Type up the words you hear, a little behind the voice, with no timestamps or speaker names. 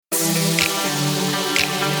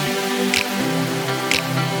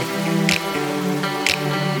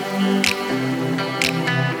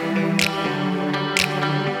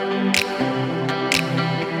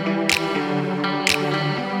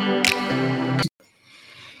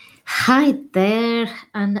Hi there,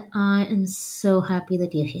 and I am so happy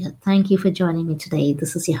that you're here. Thank you for joining me today.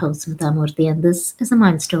 This is your host, Smitha Murthy, and this is a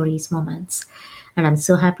Mind Stories Moments. And I'm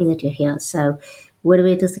so happy that you're here. So, whatever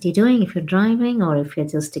it is that you're doing, if you're driving or if you're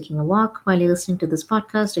just taking a walk while you're listening to this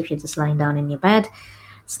podcast, if you're just lying down in your bed,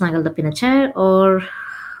 snuggled up in a chair, or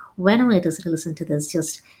whenever it is that you listen to this,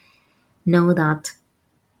 just know that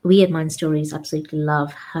we at Mind Stories absolutely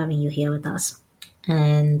love having you here with us.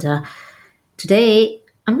 And today,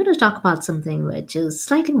 I'm going to talk about something which is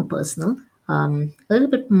slightly more personal, a little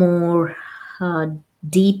bit more uh,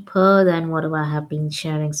 deeper than what I have been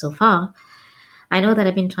sharing so far. I know that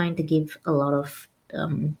I've been trying to give a lot of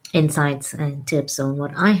insights and tips on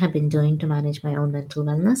what I have been doing to manage my own mental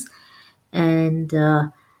wellness. And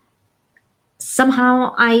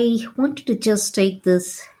somehow I wanted to just take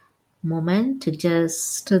this moment to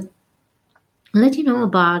just let you know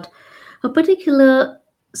about a particular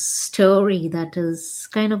story that is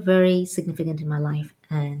kind of very significant in my life.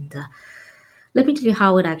 And let me tell you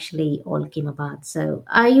how it actually all came about. So,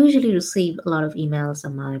 I usually receive a lot of emails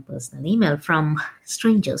on my personal email from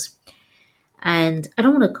strangers. And I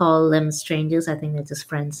don't want to call them strangers, I think they're just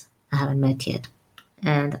friends I haven't met yet.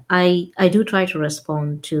 And I do try to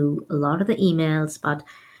respond to a lot of the emails, but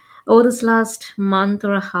over this last month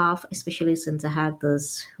or a half, especially since I had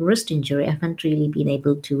this wrist injury, I haven't really been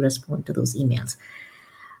able to respond to those emails.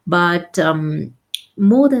 But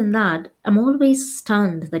more than that, I'm always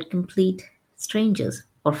stunned that complete strangers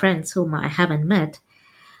or friends whom I haven't met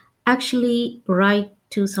actually write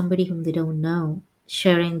to somebody whom they don't know,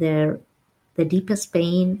 sharing their deepest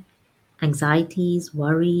pain, anxieties,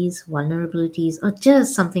 worries, vulnerabilities, or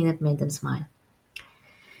just something that made them smile.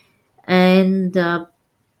 And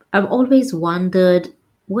I've always wondered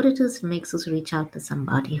what it is that makes us reach out to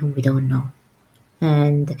somebody whom we don't know.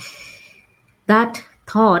 And that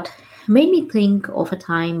thought made me think of a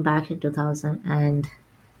time back in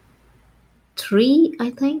 2003, I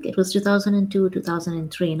think. It was 2002,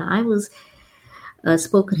 2003. And I was a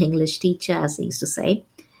spoken English teacher, as they used to say,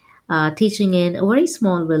 teaching in a very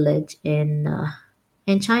small village in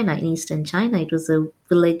China, in eastern China. It was a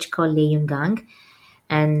village called Leyungang,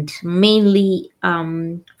 and mainly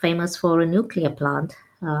famous for a nuclear plant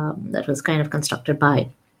that was kind of constructed by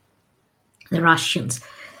the Russians.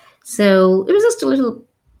 So it was just a little,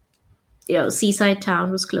 seaside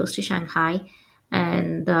town. Was close to Shanghai,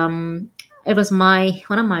 and it was my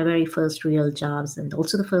one of my very first real jobs, and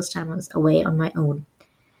also the first time I was away on my own.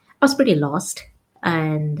 I was pretty lost,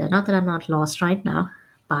 and not that I'm not lost right now,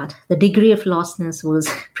 but the degree of lostness was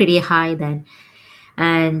pretty high then.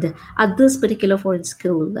 And at this particular foreign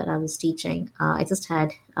school that I was teaching, I just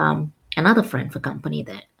had another friend for company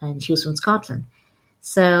there, and she was from Scotland.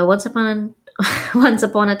 So once upon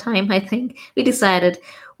a time, I think we decided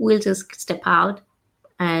we'll just step out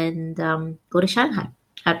and go to Shanghai.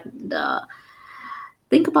 And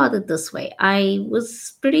think about it this way: I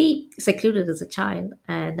was pretty secluded as a child,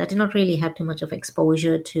 and I did not really have too much of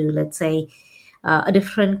exposure to, let's say, a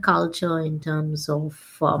different culture in terms of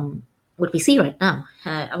what we see right now.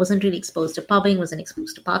 I wasn't really exposed to pubbing, wasn't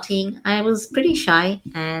exposed to partying. I was pretty shy,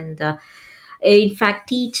 and in fact,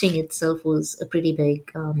 teaching itself was a pretty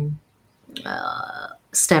big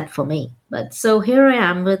step for me. But so here I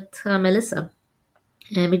am with Melissa,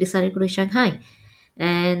 and we decided to go to Shanghai.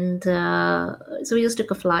 And so we just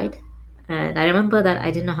took a flight. And I remember that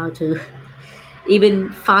I didn't know how to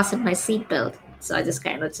even fasten my seatbelt. So I just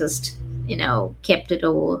kind of just, kept it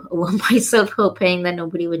over myself, hoping that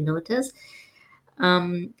nobody would notice.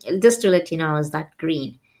 Just to let you know, I was that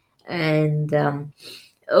green. And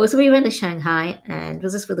so we went to Shanghai, and it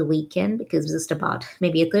was just for the weekend because it was just about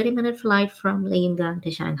maybe a 30-minute flight from Leyengang to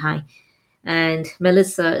Shanghai. And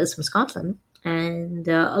Melissa is from Scotland, and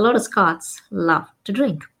a lot of Scots love to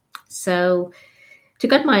drink. So to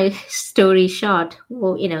cut my story short,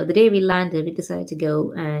 well, the day we landed, we decided to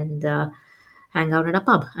go and hang out at a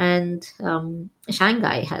pub. And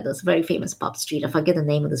Shanghai had this very famous pub street. I forget the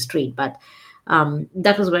name of the street, but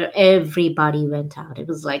that was where everybody went out. It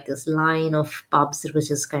was like this line of pubs. It was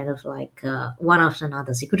just kind of like one after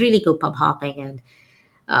another. So you could really go pub hopping, and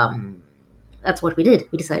um, that's what we did.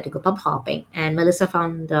 We decided to go pub hopping, and Melissa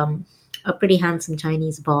found a pretty handsome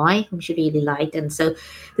Chinese boy whom she really liked. And so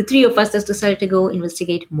the three of us just decided to go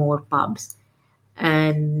investigate more pubs.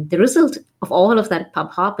 And the result of all of that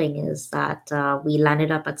pub hopping is that we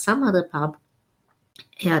landed up at some other pub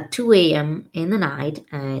at 2 a.m. in the night.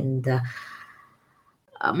 And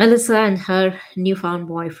Melissa and her newfound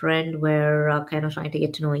boyfriend were kind of trying to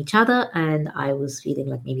get to know each other. And I was feeling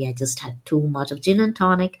like maybe I just had too much of gin and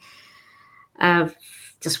tonic. Uh,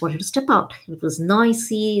 just wanted to step out. It was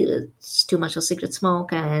noisy, it's too much of cigarette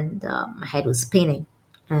smoke, and my head was spinning.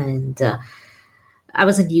 And I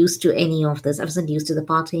wasn't used to any of this. I wasn't used to the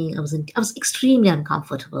partying. I was extremely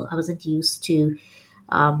uncomfortable. I wasn't used to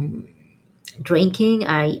um, drinking.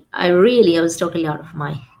 I was totally out of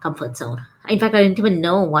my comfort zone. In fact, I didn't even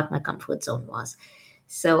know what my comfort zone was.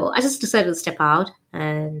 So I just decided to step out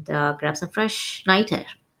and grab some fresh night air.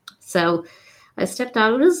 So I stepped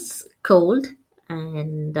out. It was cold,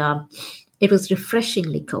 and it was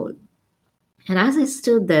refreshingly cold. And as I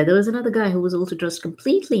stood there was another guy who was also dressed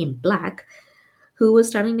completely in black, who was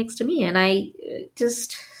standing next to me. And I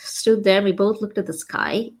just stood there. We both looked at the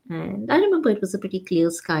sky. And I remember it was a pretty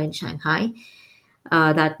clear sky in Shanghai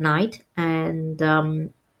that night. And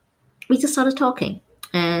we just started talking.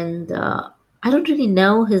 And I don't really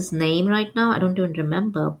know his name right now. I don't even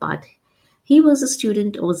remember. But he was a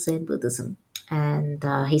student of Zen Buddhism. And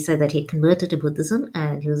he said that he converted to Buddhism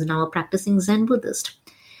and he was now a practicing Zen Buddhist.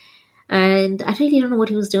 And I really don't know what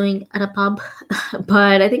he was doing at a pub,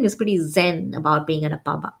 but I think it's pretty zen about being at a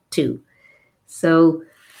pub too. So,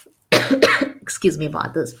 excuse me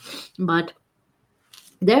about this. But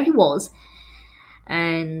there he was,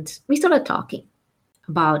 and we started talking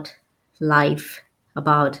about life,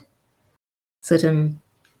 about certain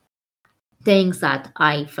things that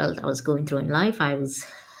I felt I was going through in life. I was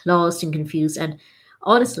lost and confused, and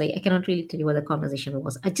honestly, I cannot really tell you what the conversation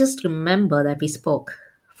was. I just remember that we spoke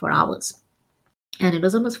for hours. And it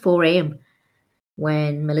was almost 4 a.m.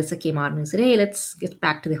 when Melissa came out and said, "Hey, let's get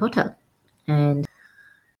back to the hotel." And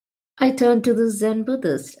I turned to the Zen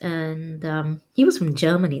Buddhist, and he was from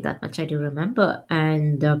Germany, that much I do remember.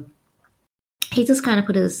 And he just kind of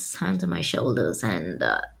put his hands on my shoulders. And,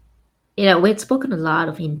 we had spoken a lot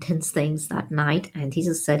of intense things that night. And he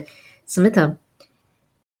just said, "Smitha,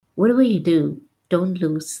 whatever you do, don't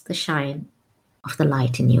lose the shine of the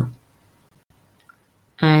light in you."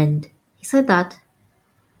 And he said that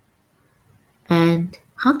and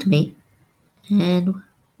hugged me and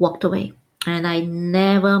walked away. And I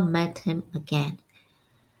never met him again.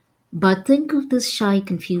 But think of this shy,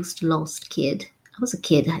 confused, lost kid. I was a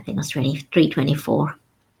kid, I think I was 23, 24.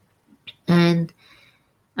 And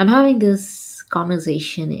I'm having this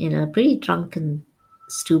conversation in a pretty drunken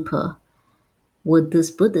stupor with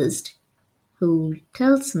this Buddhist who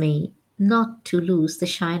tells me not to lose the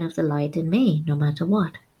shine of the light in me, no matter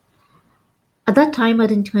what. At that time, I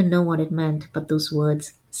didn't even know what it meant, but those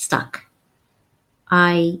words stuck.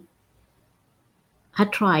 I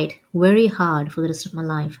had tried very hard for the rest of my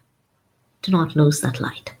life to not lose that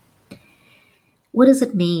light. What does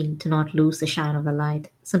it mean to not lose the shine of the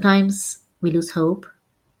light? Sometimes we lose hope.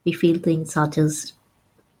 We feel things are just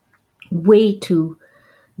way too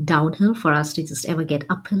downhill for us to just ever get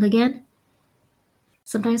uphill again.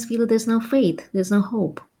 Sometimes feel that there's no faith, there's no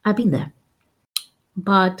hope. I've been there.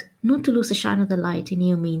 But not to lose the shine of the light in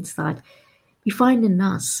you means that we find in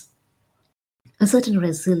us a certain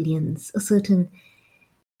resilience, a certain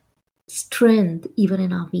strength, even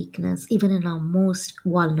in our weakness, even in our most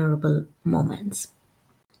vulnerable moments.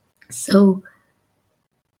 So,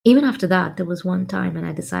 even after that, there was one time when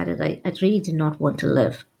I decided I really did not want to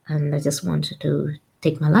live and I just wanted to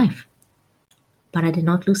take my life. But I did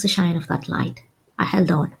not lose the shine of that light. I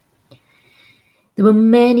held on. There were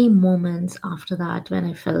many moments after that when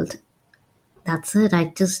I felt, that's it, I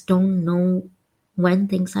just don't know when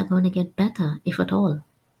things are going to get better, if at all.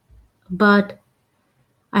 But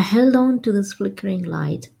I held on to this flickering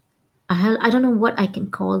light. I don't know what I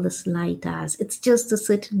can call this light as. It's just a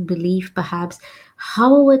certain belief, perhaps,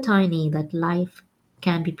 however tiny, that life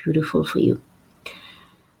can be beautiful for you.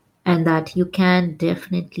 And that you can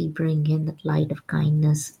definitely bring in that light of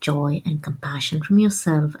kindness, joy, and compassion from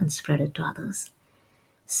yourself and spread it to others.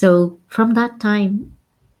 So from that time,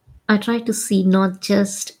 I try to see not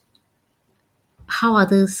just how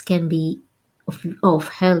others can be of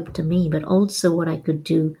help to me, but also what I could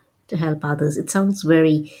do to help others. It sounds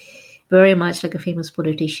very, very much like a famous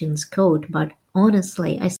politician's quote, but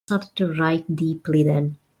honestly, I started to write deeply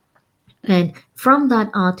then. And from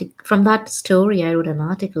that story, I wrote an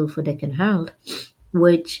article for Deccan Herald,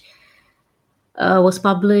 which was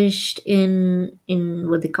published in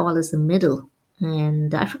what they call as the middle,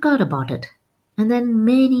 and I forgot about it. And then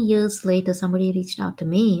many years later, somebody reached out to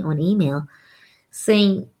me on email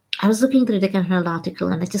saying, I was looking through the Deccan Herald article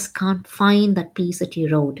and I just can't find that piece that you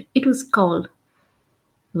wrote. It was called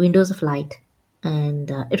Windows of Light.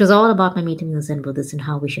 And it was all about my meeting with Zen Buddhists and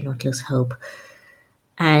how we should not lose hope.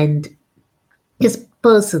 And this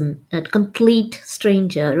person, a complete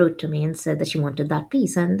stranger, wrote to me and said that she wanted that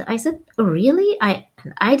piece. And I said, oh, really?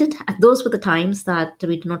 I did. Those were the times that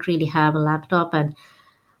we did not really have a laptop, and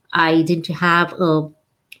I didn't have a,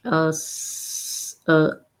 s-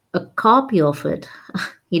 a copy of it,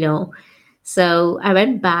 you know. So I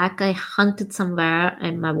went back, I hunted somewhere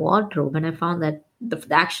in my wardrobe, and I found that the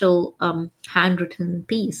actual handwritten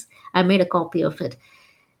piece. I made a copy of it.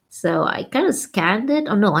 So I kind of scanned it.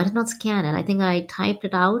 Oh no, I did not scan it. I think I typed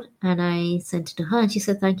it out and I sent it to her, and she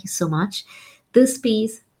said, "Thank you so much. This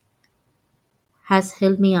piece has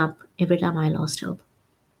held me up every time I lost hope.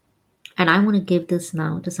 And I want to give this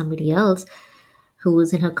now to somebody else who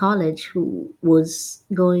was in her college who was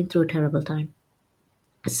going through a terrible time."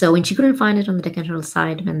 So when she couldn't find it on the technical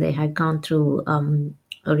side, when they had gone through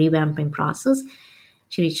a revamping process,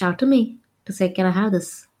 she reached out to me to say, "Can I have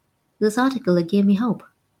this article that gave me hope?"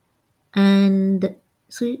 And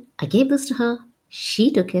so I gave this to her.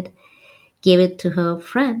 She took it, gave it to her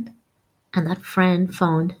friend, and that friend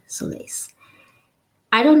found solace.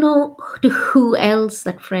 I don't know to who else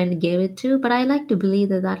that friend gave it to, but I like to believe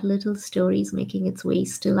that that little story is making its way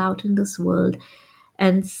still out in this world.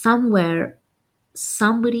 And somewhere,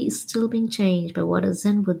 somebody is still being changed by what a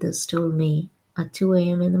Zen Buddhist told me at 2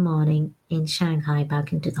 a.m. in the morning in Shanghai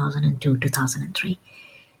back in 2002, 2003.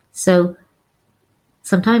 So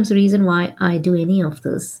sometimes the reason why I do any of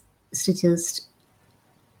this is to just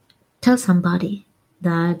tell somebody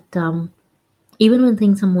that even when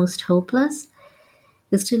things are most hopeless,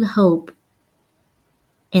 there's still hope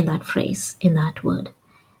in that phrase, in that word.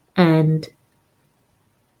 And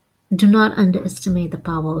do not underestimate the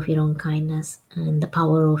power of your own kindness and the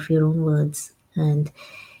power of your own words and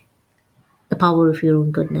the power of your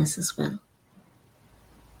own goodness as well.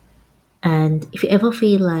 And if you ever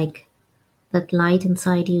feel like that light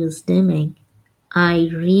inside you is dimming, I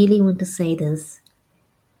really want to say this.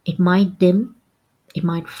 It might dim, it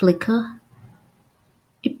might flicker,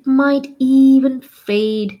 it might even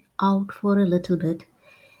fade out for a little bit.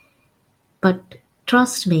 But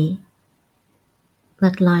trust me,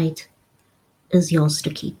 that light is yours to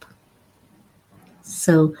keep.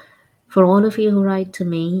 So, for all of you who write to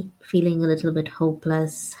me feeling a little bit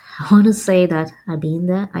hopeless, I want to say that I've been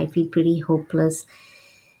there. I feel pretty hopeless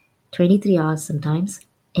 23 hours sometimes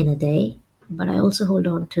in a day, but I also hold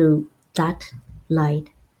on to that light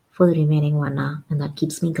for the remaining 1 hour, and that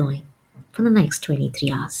keeps me going for the next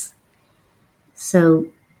 23 hours. So,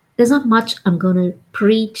 there's not much I'm going to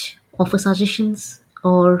preach, offer suggestions,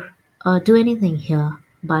 or do anything here,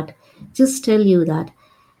 but just tell you that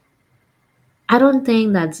I don't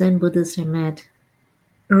think that Zen Buddhist I met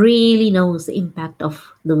really knows the impact of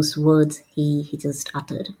those words he just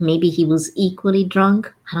uttered. Maybe he was equally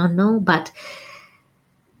drunk, I don't know, but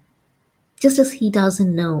just as he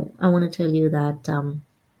doesn't know, I want to tell you that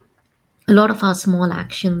a lot of our small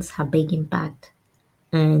actions have big impact.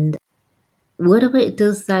 And whatever it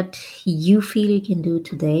is that you feel you can do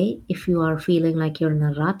today, if you are feeling like you're in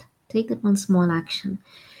a rut, take that one small action.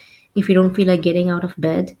 If you don't feel like getting out of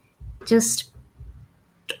bed, just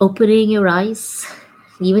opening your eyes,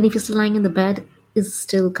 even if you're still lying in the bed, is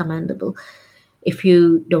still commendable. If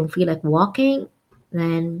you don't feel like walking,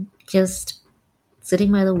 then just sitting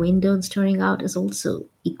by the window and staring out is also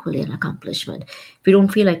equally an accomplishment. If you don't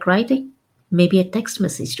feel like writing, maybe a text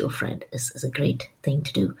message to a friend is a great thing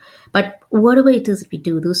to do. But whatever it is that we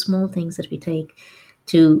do, those small things that we take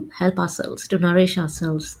to help ourselves, to nourish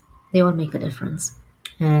ourselves, they all make a difference.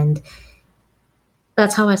 And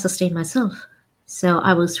that's how I sustain myself. So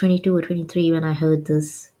I was 22 or 23 when I heard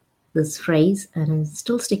this phrase, and I'm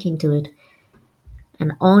still sticking to it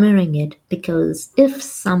and honoring it, because if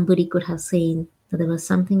somebody could have seen that there was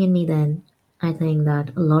something in me then, I think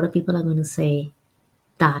that a lot of people are going to say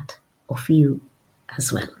that of you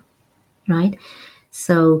as well, right?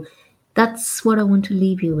 So that's what I want to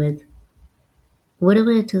leave you with.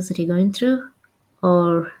 Whatever it is that you're going through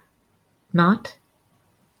or not,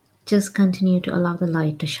 just continue to allow the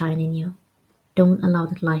light to shine in you. Don't allow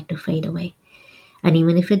that light to fade away. And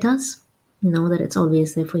even if it does, know that it's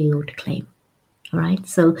always there for you to claim. All right.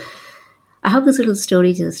 So I hope this little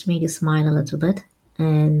story just made you smile a little bit.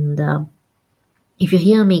 And if you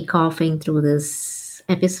hear me coughing through this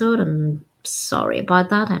episode, I'm sorry about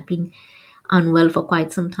that. I've been unwell for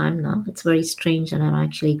quite some time now. It's very strange that I'm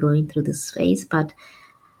actually going through this phase, but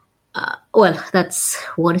well, that's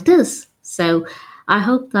what it is. So I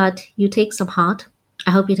hope that you take some heart.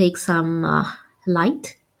 I hope you take some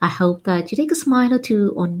light. I hope that you take a smile or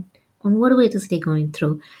two on whatever it is they're going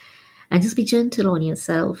through, and just be gentle on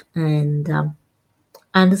yourself. And I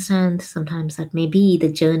understand sometimes that maybe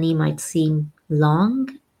the journey might seem long,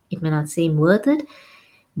 it may not seem worth it,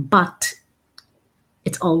 but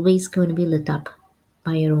it's always going to be lit up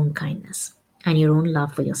by your own kindness and your own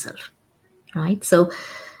love for yourself, right? So,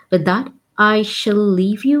 with that, I shall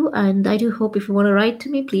leave you, and I do hope if you want to write to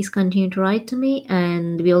me, please continue to write to me.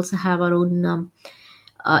 And we also have our own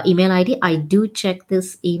email ID. I do check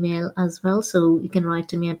this email as well, so you can write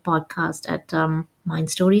to me at podcast at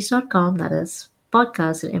mindstories.com. That is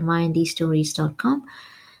podcast at mindstories.com.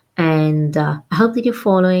 And I hope that you're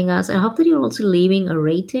following us. I hope that you're also leaving a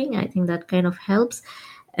rating. I think that kind of helps.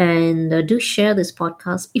 And do share this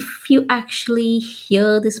podcast. If you actually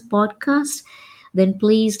hear this podcast, then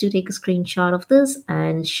please do take a screenshot of this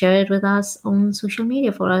and share it with us on social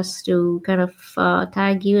media for us to kind of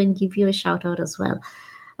tag you and give you a shout out as well.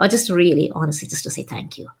 Or just really, honestly, just to say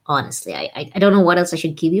thank you. Honestly, I don't know what else I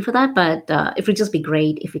should give you for that, but it would just be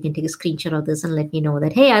great if you can take a screenshot of this and let me know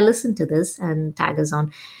that, hey, I listened to this, and tag us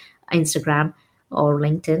on Instagram or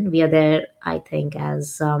LinkedIn. We are there, I think,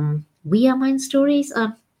 as We Are Mind Stories.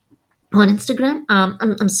 On Instagram.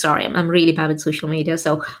 I'm sorry, I'm really bad with social media,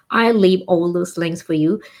 so I'll leave all those links for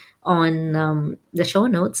you on the show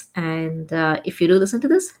notes. And if you do listen to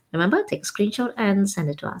this, remember, take a screenshot and send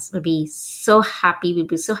it to us. We'll be so happy. We'll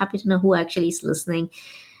be so happy to know who actually is listening,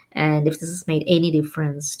 and if this has made any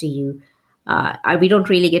difference to you. We don't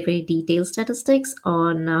really get very detailed statistics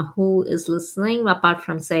on who is listening, apart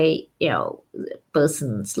from, say,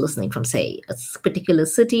 persons listening from, say, a particular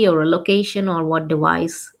city or a location or what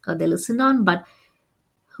device they listen on. But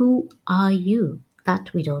who are you?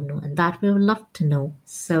 That we don't know, and that we would love to know.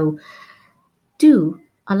 So do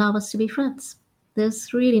allow us to be friends.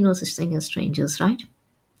 There's really no such thing as strangers, right?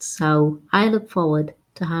 So I look forward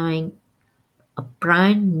to having a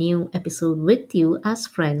brand new episode with you as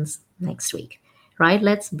friends next week. Right?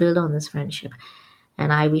 Let's build on this friendship.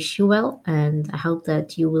 And I wish you well, and I hope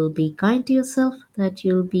that you will be kind to yourself, that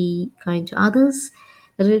you'll be kind to others,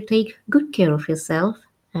 that you'll take good care of yourself,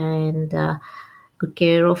 and good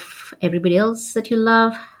care of everybody else that you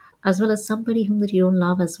love, as well as somebody whom that you don't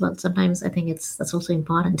love as well. Sometimes I think that's also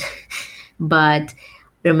important. But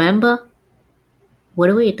remember,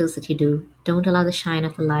 whatever it is that you do, don't allow the shine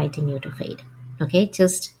of the light in you to fade. Okay?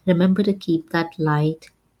 Just remember to keep that light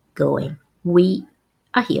going. We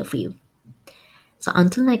are here for you. So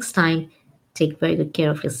until next time, take very good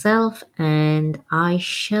care of yourself, and I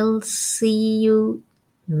shall see you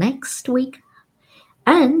next week.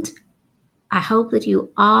 And I hope that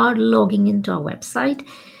you are logging into our website.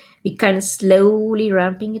 We're kind of slowly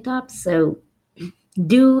ramping it up. So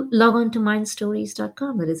do log on to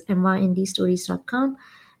mindstories.com. That is mindstories.com,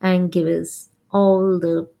 and give us all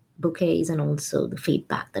the bouquets and also the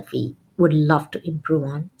feedback that we would love to improve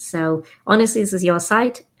on. So honestly, this is your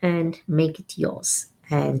site, and make it yours.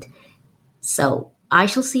 And so I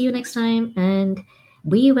shall see you next time, and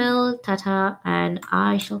be well, tata, and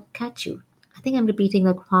I shall catch you. I think I'm repeating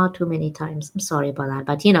that far too many times. I'm sorry about that,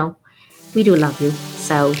 but we do love you.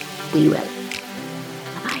 So be well.